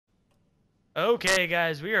Okay,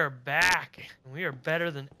 guys, we are back. We are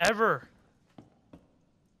better than ever.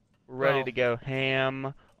 Ready Well, to go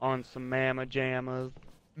ham on some mama jammas.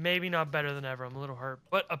 maybe not better than ever. I'm a little hurt.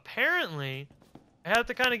 But apparently, I have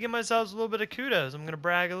to kind of give myself a little bit of kudos. I'm going to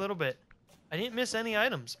brag a little bit. I didn't miss any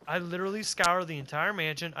items. I literally scoured the entire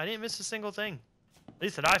mansion. I didn't miss a single thing. At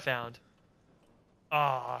least that I found.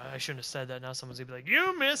 Ah, I shouldn't have said that. Now someone's going to be like,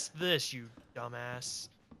 you missed this, you dumbass.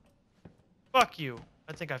 Fuck you.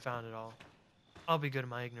 I think I found it all. I'll be good in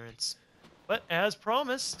my ignorance. But as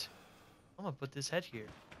promised, I'm going to put this head here.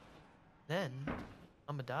 Then,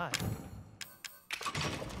 I'm gonna die.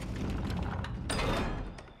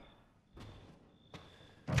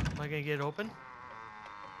 Am I gonna get it open?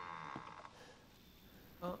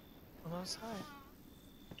 Oh, I'm outside.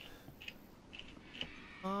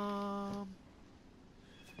 I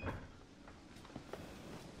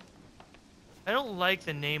don't like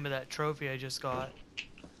the name of that trophy I just got.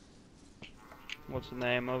 What's the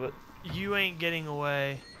name of it? You ain't getting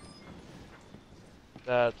away.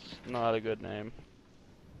 That's not a good name.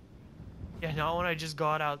 Yeah, not when I just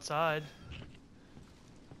got outside.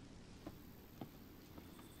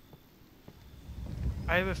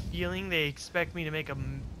 I have a feeling they expect me to make a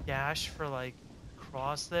dash for, like,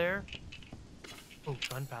 cross there. Oh,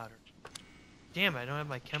 gunpowder. Damn, I don't have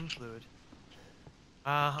my chem fluid.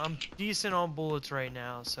 I'm decent on bullets right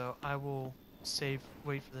now, so I will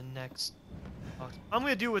wait for the next box. I'm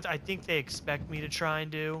gonna do what I think they expect me to try and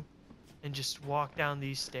do, and just walk down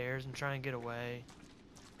these stairs and try and get away.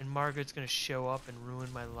 And Margaret's gonna show up and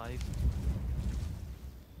ruin my life.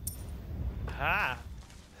 Ah!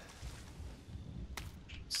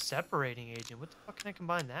 Separating agent. What the fuck can I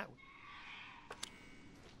combine that with?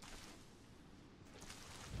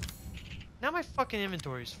 Now my fucking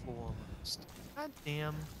inventory's full almost. God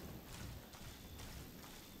damn.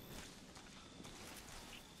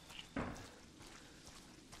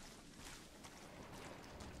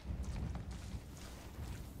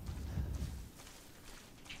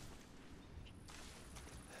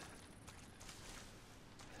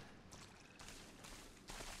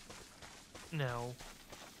 No.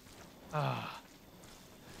 Ah.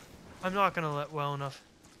 I'm not gonna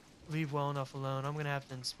leave well enough alone. I'm gonna have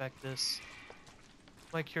to inspect this.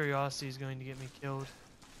 My curiosity is going to get me killed.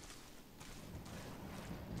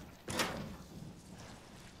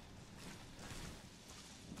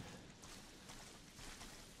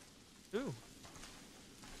 Ooh.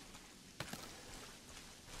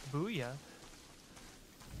 Booyah.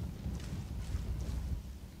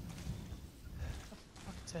 What the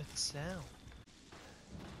fuck is that sound?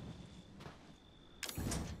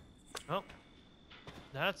 Oh.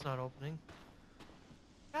 That's not opening.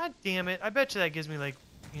 God damn it. I bet you that gives me, like,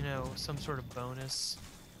 you know, some sort of bonus.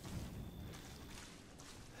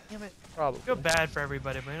 Damn it. Probably. I feel bad for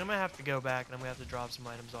everybody, but I'm gonna have to go back and I'm gonna have to drop some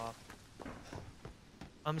items off.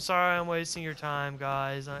 I'm sorry I'm wasting your time,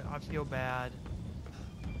 guys. I feel bad.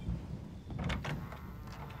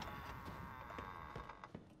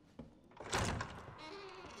 I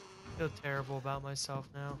feel terrible about myself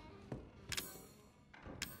now.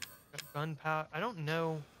 Got gunpowder. I don't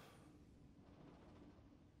know.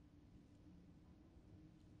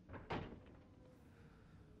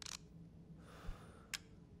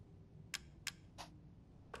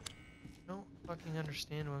 I don't fucking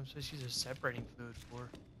understand what I'm supposed to use a separating fluid for.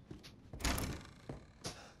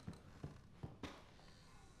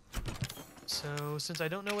 So, since I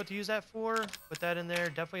don't know what to use that for, put that in there.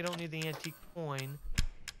 Definitely don't need the antique coin.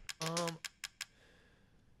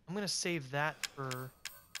 I'm gonna save that for...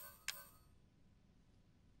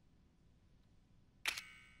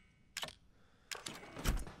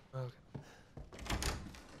 Okay.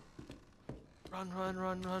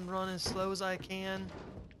 Run as slow as I can.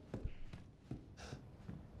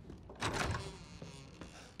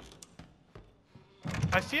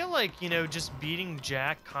 I feel like, you know, just beating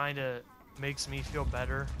Jack kind of makes me feel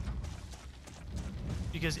better.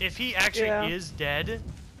 Because if he actually is dead,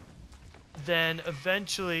 then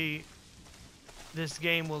eventually this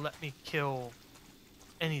game will let me kill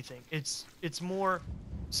anything. It's more...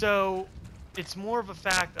 So, it's more of a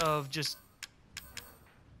fact of just...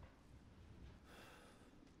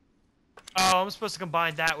 Oh, I'm supposed to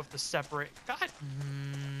combine that with the separate... God...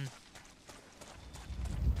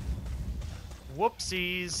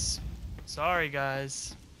 Whoopsies. Sorry,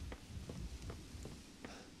 guys.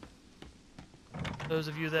 Those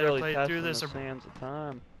of you that have played through this are... sands of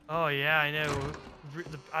time. Oh, yeah, I know.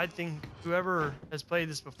 I think whoever has played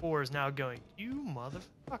this before is now going, you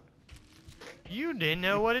motherfucker. You didn't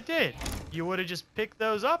know what it did. You would have just picked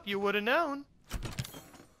those up. You would have known.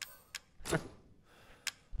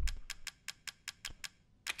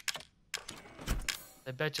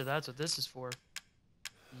 I bet you that's what this is for.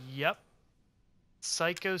 Yep.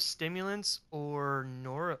 Psychostimulants or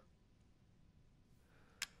nora.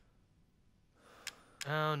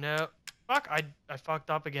 Oh no. Fuck, I fucked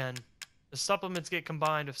up again. The supplements get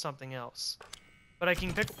combined with something else. But I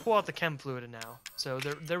can pull out the chem fluid now. So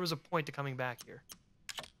there was a point to coming back here.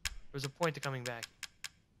 There was a point to coming back.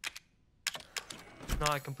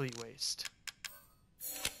 Not a complete waste.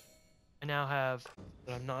 I now have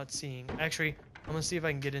what I'm not seeing. Actually, I'm gonna see if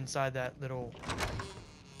I can get inside that little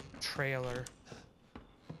trailer.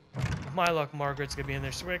 With my luck, Margaret's gonna be in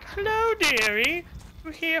there. She's like, "Hello, dearie.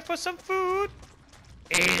 You here for some food?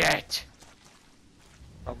 Eat it."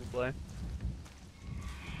 Probably.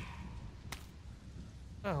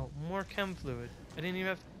 Oh, more chem fluid. I didn't even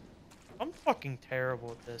have. I'm fucking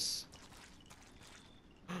terrible at this.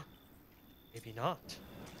 Maybe not.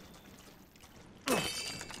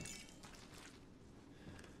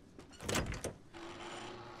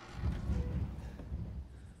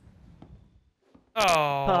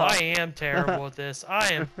 Oh, I am terrible at this.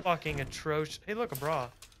 I am fucking atrocious. Hey, look, a bra.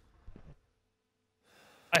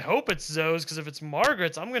 I hope it's Zoe's, because if it's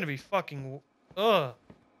Margaret's, I'm gonna be fucking... Ugh.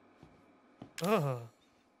 Ugh.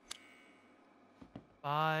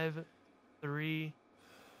 5, 3...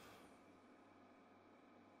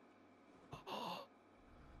 Oh!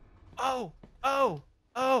 Oh! Oh!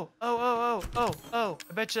 Oh! Oh! Oh! Oh! Oh!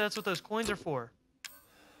 I bet you that's what those coins are for.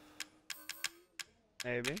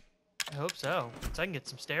 Maybe. I hope so. So I can get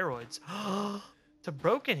some steroids. It's a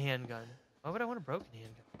broken handgun. Why would I want a broken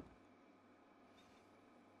handgun?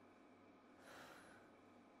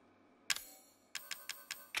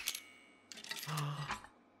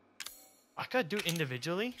 I gotta do it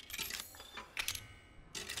individually?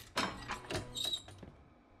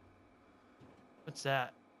 What's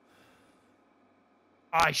that?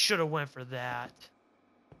 I should have went for that.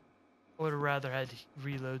 I would have rather had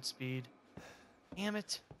reload speed. Damn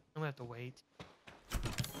it. I'm gonna have to wait.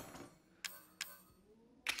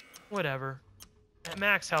 Whatever. That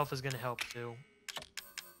max health is gonna help too.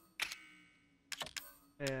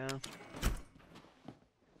 Yeah.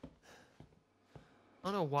 I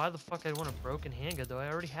don't know why the fuck I'd want a broken handgun though.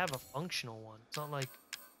 I already have a functional one. It's not like,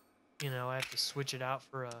 you know, I have to switch it out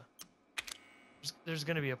for a... There's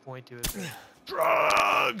gonna be a point to it.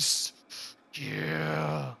 Drugs!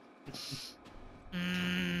 Yeah!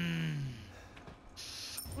 Mmm.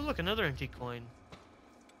 Oh, look, another empty coin.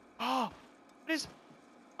 Oh! What is...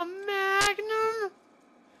 A magnum?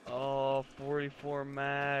 Oh, 44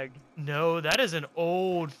 mag. No, that is an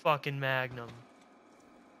old fucking magnum.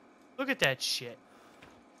 Look at that shit.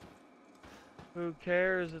 Who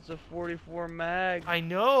cares? It's a 44 mag. I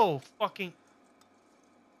know! Fucking...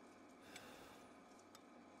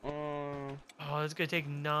 Oh, it's gonna take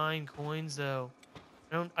 9 coins though.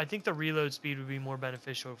 I think the reload speed would be more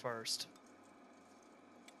beneficial first.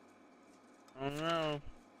 I don't know.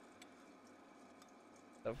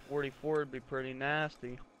 That 44 would be pretty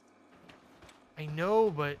nasty. I know,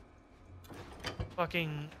 but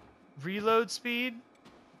fucking reload speed,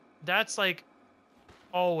 that's like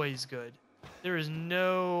always good. There is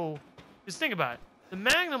no... Just think about it. The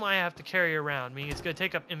Magnum I have to carry around, meaning it's gonna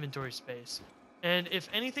take up inventory space. And if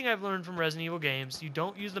anything I've learned from Resident Evil games, you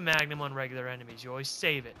don't use the Magnum on regular enemies. You always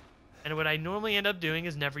save it. And what I normally end up doing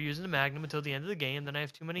is never using the Magnum until the end of the game, then I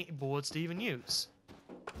have too many bullets to even use.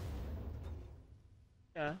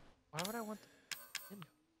 Yeah. Why would I want the...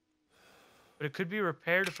 But it could be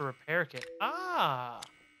repaired with a repair kit. Ah!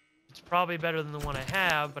 It's probably better than the one I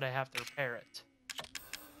have, but I have to repair it.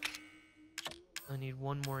 I need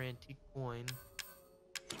one more antique coin.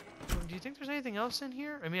 Do you think there's anything else in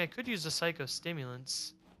here? I mean, I could use the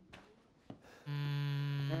psychostimulants.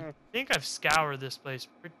 I think I've scoured this place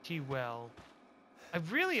pretty well. I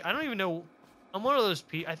don't even know. I'm one of those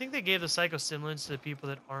people. I think they gave the psychostimulants to the people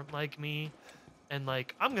that aren't like me. And,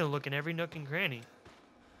 like, I'm going to look in every nook and cranny.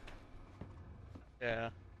 Yeah.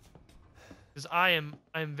 Because I'm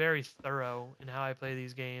very thorough in how I play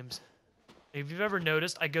these games. If you've ever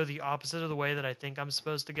noticed, I go the opposite of the way that I think I'm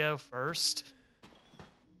supposed to go first.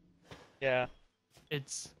 Yeah.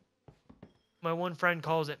 It's... My one friend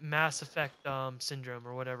calls it Mass Effect syndrome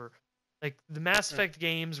or whatever. Like, the Mass Effect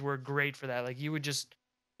games were great for that. Like, you would just...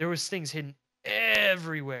 There was things hidden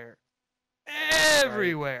everywhere.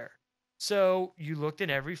 Everywhere. Right. So, you looked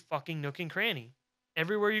in every fucking nook and cranny.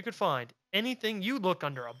 Everywhere you could find. Anything, you looked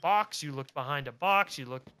under a box, you looked behind a box, you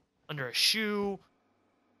looked under a shoe.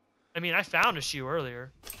 I mean, I found a shoe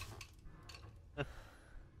earlier.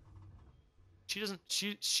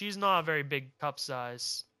 She's not a very big cup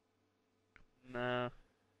size. No.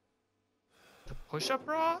 The push-up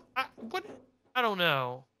bra? What? I don't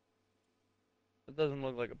know. It doesn't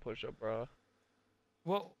look like a push-up bra.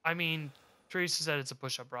 Well, I mean, Teresa said it's a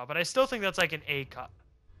push-up bra, but I still think that's like an A cup.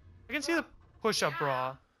 I can see the push-up bra.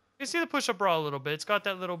 I can see the push-up bra a little bit. It's got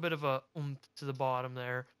that little bit of a oomph to the bottom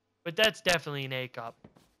there, but that's definitely an A cup.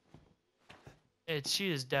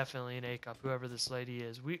 She is definitely an A cup, whoever this lady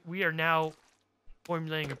is. We are now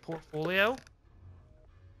formulating a portfolio.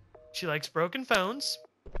 She likes broken phones.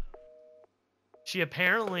 She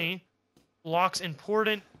apparently locks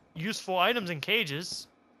important, useful items in cages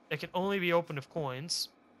that can only be opened with coins.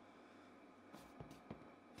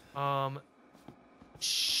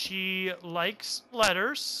 She likes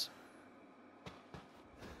letters.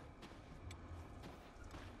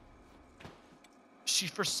 She,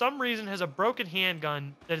 for some reason, has a broken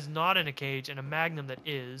handgun that is not in a cage and a magnum that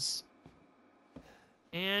is.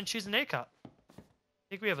 And she's an A-cup. I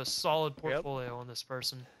think we have a solid portfolio on this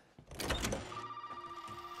person.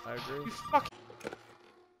 I agree. You fucking...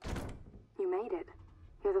 You made it.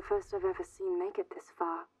 You're the first I've ever seen make it this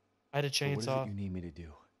far. I had a chainsaw. So what is it you need me to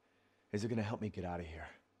do? Is it gonna help me get out of here?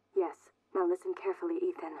 Yes. Now listen carefully,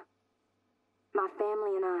 Ethan. My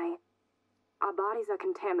family and I, our bodies are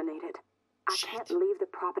contaminated. I can't leave the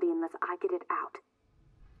property unless I get it out.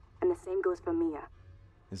 And the same goes for Mia.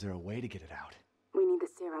 Is there a way to get it out? We need the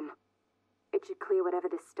serum. It should clear whatever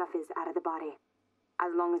this stuff is out of the body.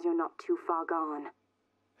 As long as you're not too far gone.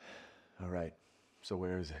 All right. So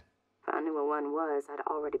where is it? If I knew where one was, I'd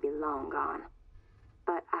already be long gone.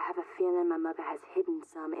 But I have a feeling my mother has hidden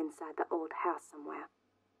some inside the old house somewhere.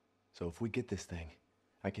 So if we get this thing,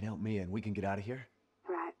 I can help Mia and we can get out of here?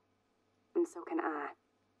 Right. And so can I.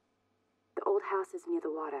 The old house is near the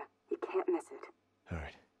water. You can't miss it. All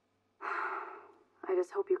right. I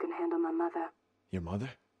just hope you can handle my mother. Your mother?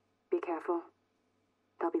 Be careful.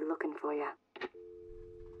 They'll be looking for you.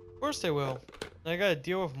 Of course they will. I gotta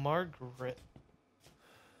deal with Margaret.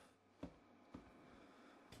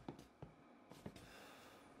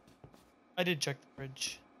 I did check the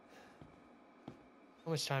fridge.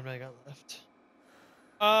 How much time do I got left?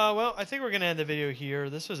 Well, I think we're gonna end the video here.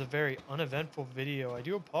 This was a very uneventful video. I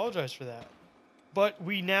do apologize for that. But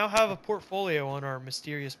we now have a portfolio on our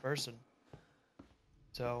mysterious person.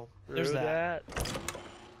 So, there's that.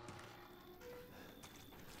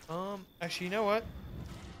 Actually, you know what?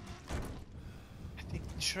 I think,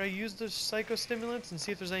 should I use the psychostimulants and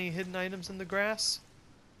see if there's any hidden items in the grass?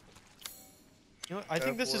 You know what? I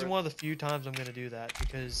think this is one of the few times I'm gonna do that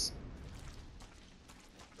because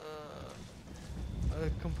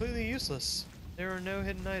completely useless. There are no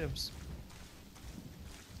hidden items.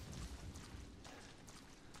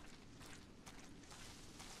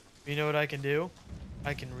 You know what I can do?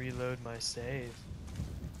 I can reload my save.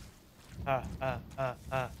 Do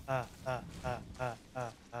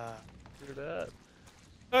that.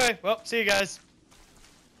 Okay, well, see you guys.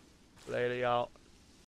 Later, y'all.